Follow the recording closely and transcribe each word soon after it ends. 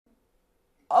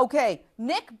Okay,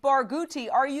 Nick Barghouti,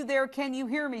 are you there? Can you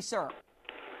hear me, sir?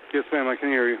 Yes, ma'am, I can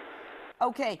hear you.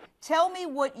 Okay, tell me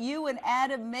what you and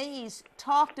Adam Mays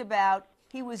talked about.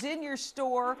 He was in your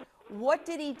store. What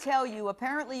did he tell you?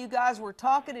 Apparently you guys were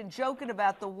talking and joking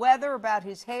about the weather, about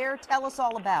his hair. Tell us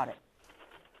all about it.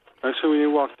 Actually, when he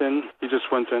walked in, he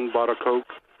just went in, bought a Coke,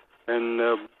 and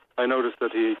I noticed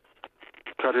that he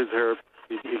cut his hair.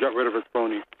 He got rid of his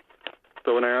pony.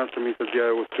 So when I asked him, he said, yeah,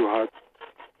 it was too hot.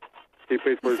 He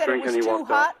paid for his drink and he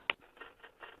walked out.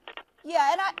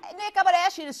 Yeah, and Nick, I'm going to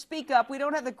ask you to speak up. We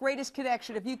don't have the greatest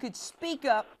connection. If you could speak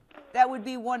up, that would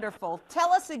be wonderful.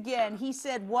 Tell us again. He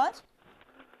said what?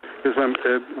 Yes, ma'am.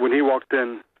 When he walked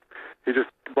in, he just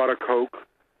bought a Coke.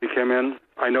 He came in.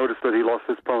 I noticed that he lost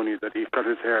his pony, that he cut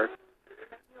his hair.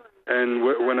 And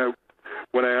when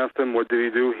I asked him what did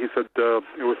he do, he said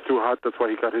it was too hot. That's why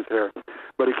he cut his hair.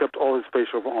 But he kept all his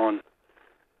facial on.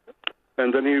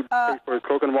 And then he paid for his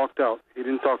Coke and walked out. He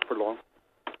didn't talk for long.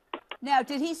 Now,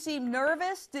 did he seem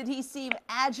nervous? Did he seem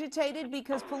agitated?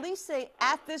 Because police say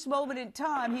at this moment in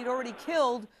time, he'd already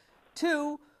killed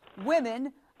 2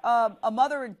 women, a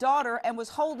mother and daughter, and was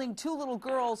holding 2 little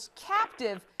girls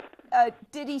captive.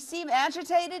 Did he seem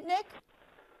agitated, Nick?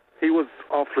 He was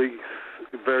awfully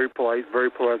very polite, very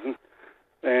pleasant.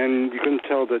 And you couldn't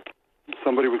tell that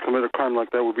somebody would commit a crime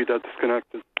like that would be that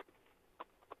disconnected.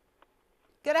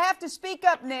 Gonna have to speak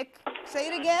up, Nick. Say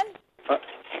it again.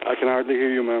 I can hardly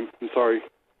hear you, ma'am. I'm sorry.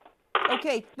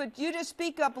 Okay, but you just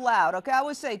speak up loud, okay? I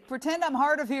always say, pretend I'm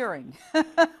hard of hearing.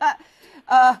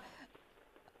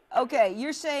 Okay,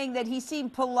 you're saying that he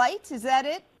seemed polite, is that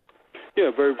it?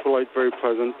 Yeah, very polite, very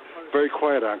pleasant, very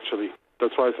quiet, actually.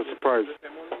 That's why I was surprised.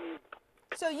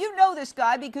 So you know this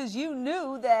guy because you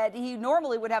knew that he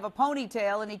normally would have a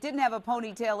ponytail, and he didn't have a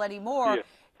ponytail anymore. Yeah.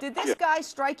 Did this guy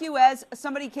strike you as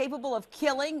somebody capable of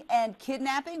killing and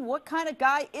kidnapping? What kind of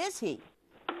guy is he?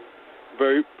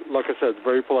 Very, like I said,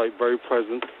 very polite, very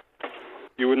pleasant.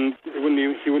 He wouldn't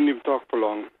even talk for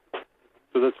long.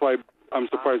 So that's why I'm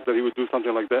surprised that he would do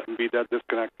something like that and be that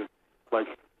disconnected, like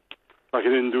he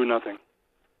didn't do nothing.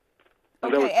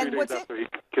 And Okay, that was 3 days after he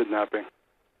kidnapping.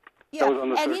 Yeah, That was on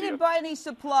the and 30th. he didn't buy any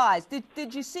supplies.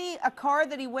 Did you see a car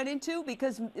that he went into?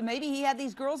 Because maybe he had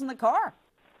these girls in the car.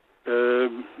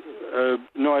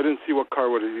 No, I didn't see what car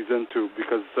he's into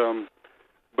because,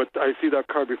 but I see that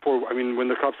car before. I mean, when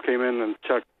the cops came in and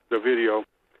checked the video,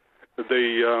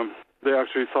 they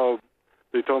actually saw.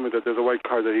 They told me that there's a white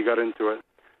car that he got into it,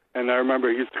 and I remember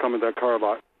he used to come in that car a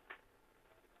lot.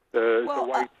 It's a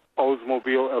white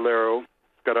Oldsmobile Alero.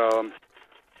 It's got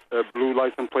a blue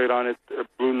license plate on it, a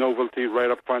blue novelty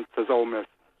right up front, says Ole Miss.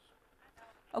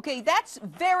 Okay, that's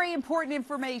very important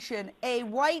information. A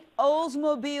white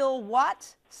Oldsmobile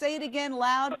what? Say it again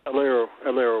loud. Alero,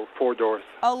 4 doors.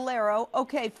 Alero,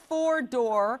 okay,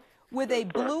 4-door with a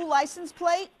blue license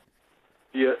plate?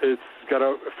 Yeah, it's got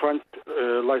a front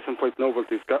license plate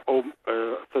novelty. It's got